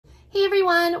Hey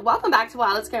everyone, welcome back to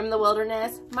Wildest in the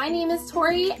Wilderness. My name is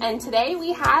Tori and today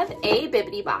we have a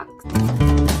Bibbidi box.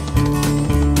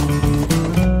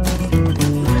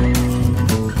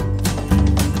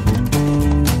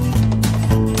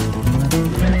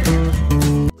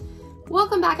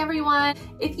 Welcome back everyone.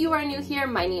 If you are new here,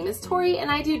 my name is Tori and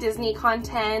I do Disney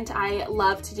content. I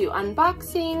love to do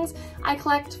unboxings. I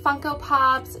collect Funko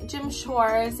Pops, Jim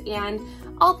Shores, and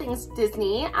all things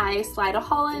Disney. I slide a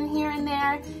haul in here and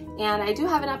there, and I do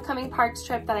have an upcoming parks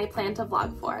trip that I plan to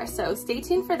vlog for, so stay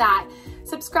tuned for that.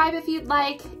 Subscribe if you'd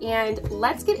like, and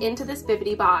let's get into this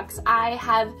Bibbidi box. I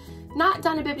have not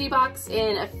done a Bibbidi box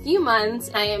in a few months.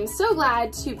 I am so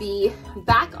glad to be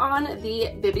back on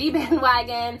the Bibbidi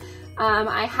bandwagon.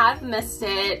 I have missed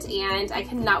it and I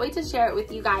cannot wait to share it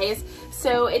with you guys.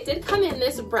 So it did come in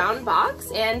this brown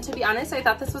box, and to be honest, I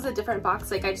thought this was a different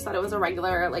box. Like I just thought it was a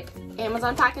regular like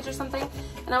Amazon package or something,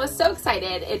 and I was so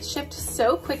excited. It shipped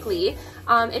so quickly.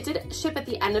 It did ship at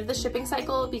the end of the shipping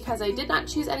cycle because I did not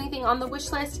choose anything on the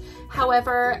wish list.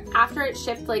 However, after it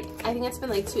shipped, like I think it's been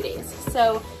like 2 days.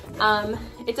 So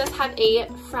it does have a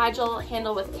fragile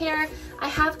handle with care. I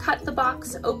have cut the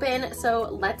box open, so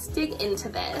let's dig into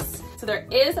this. So there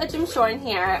is a Jim Shore in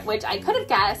here, which I could have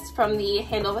guessed from the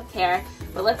handle with care,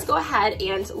 but let's go ahead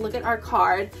and look at our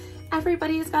card.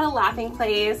 Everybody's got a laughing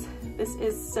place. This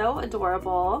is so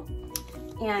adorable.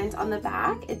 And on the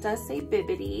back, it does say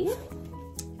Bibbidi.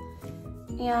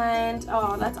 And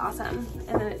oh, that's awesome.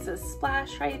 And then it says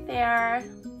Splash right there,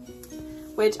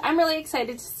 which I'm really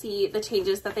excited to see the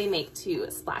changes that they make to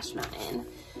Splash Mountain.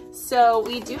 So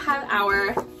we do have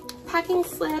our packing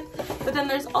slip, but then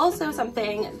there's also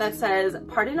something that says,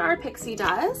 "Pardon our pixie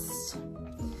dust."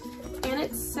 And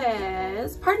it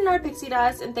says, "Pardon our pixie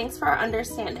dust and thanks for our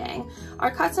understanding.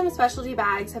 Our custom specialty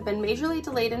bags have been majorly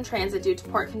delayed in transit due to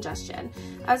port congestion.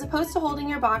 As opposed to holding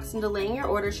your box and delaying your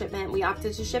order shipment, we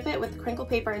opted to ship it with crinkle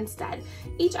paper instead.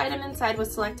 Each item inside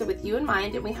was selected with you in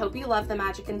mind, and we hope you love the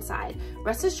magic inside.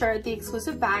 Rest assured, the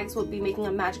exclusive bags will be making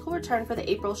a magical return for the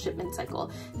April shipment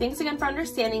cycle. Thanks again for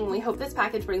understanding, and we hope this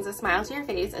package brings a smile to your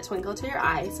face, a twinkle to your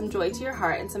eye, some joy to your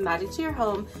heart, and some magic to your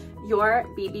home. Your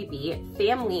BBB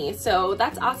family." So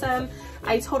that's awesome.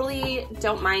 I totally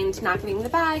don't mind not getting the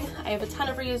bag. I have a ton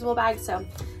of reusable bags, so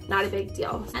not a big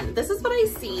deal. And this is what I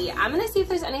see. I'm gonna see if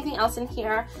there's anything else in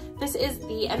here. This is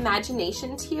the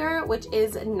Imagination tier, which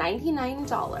is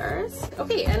 $99.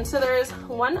 Okay, and so there's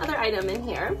one other item in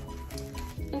here,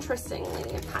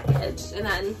 interestingly packaged, and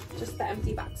then just the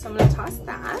empty box. So I'm gonna toss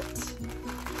that.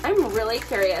 I'm really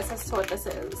curious as to what this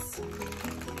is.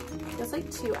 There's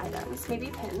like 2 items, maybe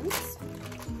pins.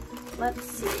 Let's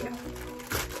see.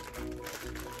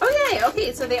 Oh yay,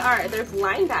 okay, so they're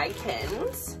blind bag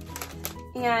pins.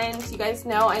 And you guys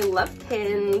know I love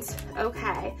pins.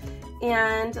 Okay,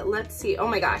 and let's see. Oh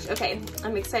my gosh, okay,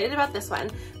 I'm excited about this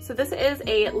one. So this is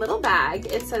a little bag.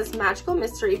 It says Magical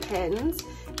Mystery Pins.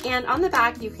 And on the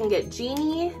back you can get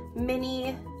Genie,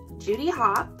 Minnie, Judy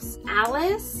Hopps,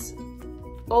 Alice,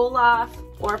 Olaf,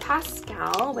 or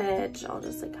Pascal, which I'll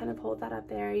just like kind of hold that up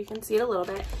there. You can see it a little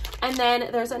bit. And then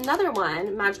there's another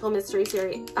one, Magical Mystery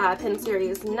Series, Pin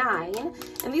Series 9.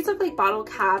 And these look like bottle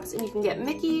caps, and you can get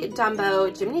Mickey,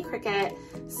 Dumbo, Jiminy Cricket,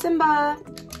 Simba,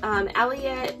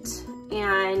 Elliot,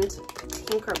 and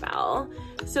Tinkerbell.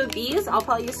 So these I'll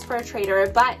probably use for a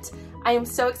trader, but I am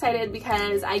so excited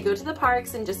because I go to the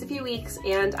parks in just a few weeks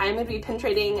and I'm going to be pin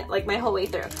trading like my whole way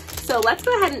through. So let's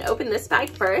go ahead and open this bag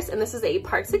first, and this is a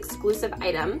parks exclusive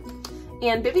item.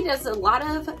 And Bibbidi does a lot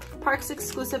of parks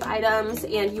exclusive items,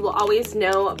 and you will always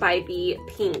know by the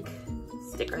pink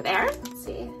sticker there. Let's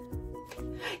see.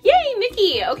 Yay,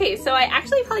 Mickey! Okay, so I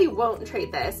actually probably won't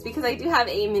trade this because I do have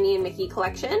a Minnie and Mickey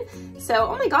collection. So,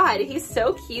 oh my god, he's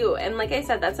so cute. And like I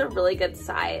said, that's a really good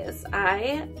size.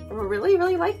 I really,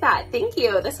 really like that. Thank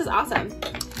you. This is awesome.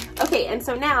 Okay, and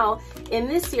so now in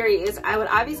this series, I would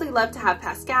obviously love to have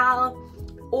Pascal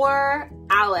or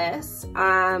Alice.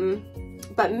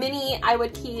 But Minnie I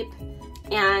would keep,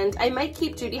 and I might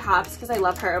keep Judy Hopps because I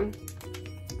love her.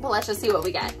 Well, let's just see what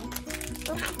we get.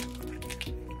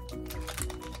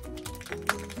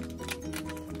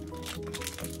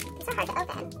 Hard to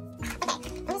open. Okay,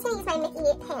 I'm just gonna use my Mickey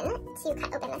pin to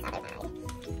cut open this other bag.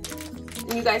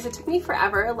 And you guys, it took me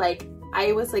forever. Like,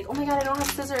 I was like, oh my god, I don't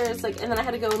have scissors. Like, and then I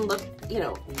had to go and look, you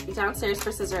know, downstairs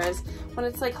for scissors. When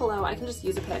it's like, hello, I can just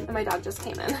use a pin. And my dog just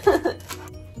came in.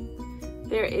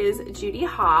 There is Judy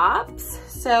Hopps.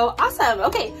 So awesome.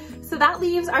 Okay, so that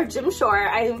leaves our Jim Shore.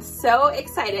 I am so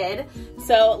excited.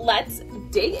 So let's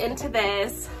dig into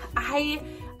this. I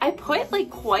put like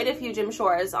quite a few Jim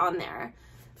Shores on there.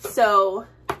 So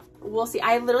we'll see.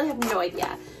 I literally have no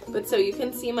idea. But so you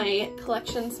can see my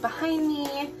collections behind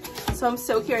me. So I'm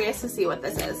so curious to see what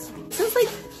this is. This is like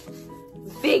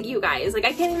big, you guys. Like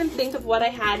I can't even think of what I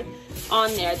had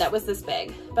on there that was this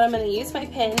big. But I'm gonna use my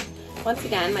pin, once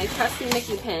again, my trusty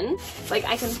Mickey pin. Like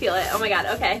I can feel it. Oh my God,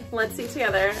 okay, let's see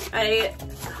together.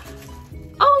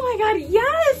 Oh my God,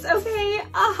 yes, okay.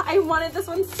 I wanted this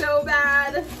one so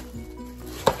bad.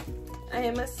 I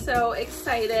am so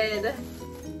excited.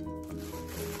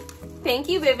 Thank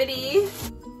you, Bibbidi.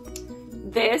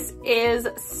 This is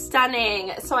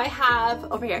stunning. So I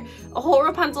have over here a whole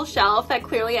Rapunzel shelf that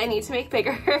clearly I need to make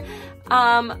bigger.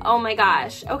 Oh my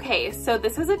gosh. Okay, so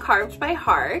this is a carved by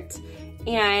heart,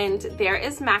 and there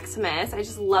is Maximus. I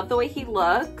just love the way he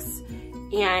looks.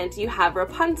 And you have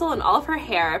Rapunzel and all of her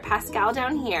hair, Pascal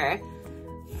down here,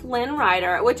 Flynn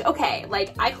Rider, which, okay,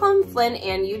 like I call him Flynn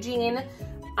and Eugene.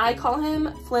 I call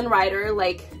him Flynn Rider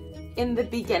like in the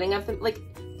beginning of the, like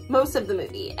most of the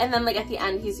movie, and then like at the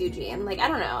end he's Eugene. Like I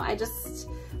don't know, I just,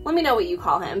 let me know what you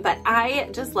call him, but I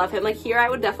just love him. Like here I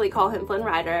would definitely call him Flynn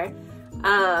Rider.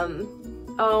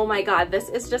 Oh my God, this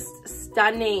is just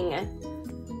stunning.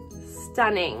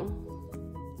 Stunning.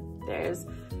 There's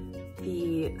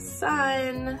the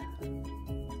sun.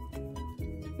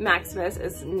 Maximus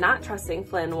is not trusting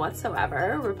Flynn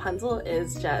whatsoever. Rapunzel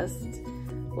is just,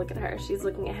 look at her, she's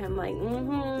looking at him like,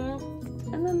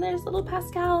 And then there's little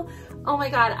Pascal. Oh my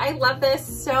God, I love this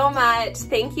so much.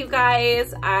 Thank you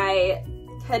guys. I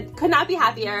could not be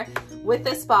happier with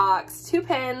this box. 2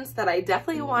 pins that I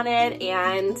definitely wanted,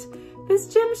 and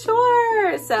this Jim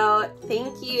Shore. So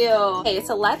thank you. Okay,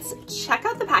 so let's check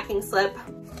out the packing slip.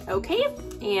 Okay,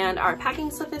 and our packing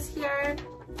slip is here.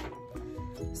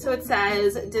 So it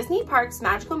says Disney Parks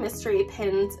Magical Mystery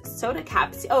Pins Soda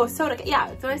Caps. Oh, soda,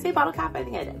 yeah, did I say bottle cap? I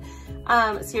think I did.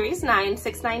 Series 9,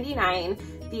 $6.99.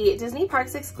 The Disney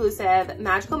Parks exclusive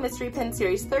Magical Mystery Pin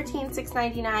Series 13,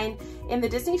 $6.99. In the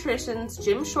Disney Traditions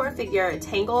Jim Shore figure,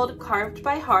 Tangled, carved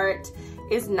by heart,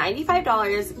 is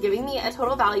 $95, giving me a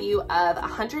total value of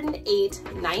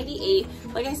 $108.98.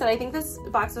 Like I said, I think this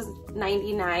box was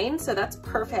 $99, so that's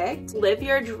perfect. Live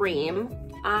your dream.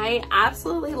 I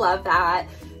absolutely love that.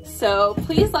 So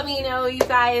please let me know, you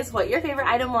guys, what your favorite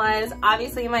item was.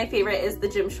 Obviously my favorite is the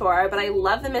Jim Shore, but I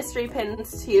love the mystery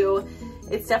pins too.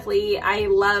 It's definitely, I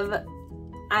love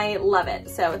it.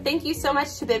 So thank you so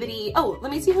much to Bibbidi. Oh, let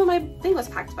me see who my thing was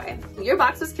packed by. Your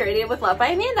box was curated with love by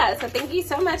Amanda. So thank you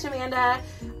so much, Amanda.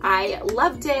 I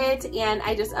loved it, and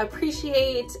I just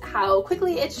appreciate how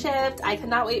quickly it shipped. I could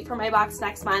not wait for my box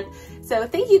next month. So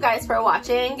thank you guys for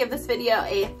watching. Give this video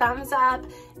a thumbs up,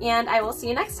 and I will see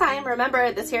you next time.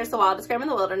 Remember, this here's the wildest gram in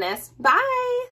the wilderness. Bye!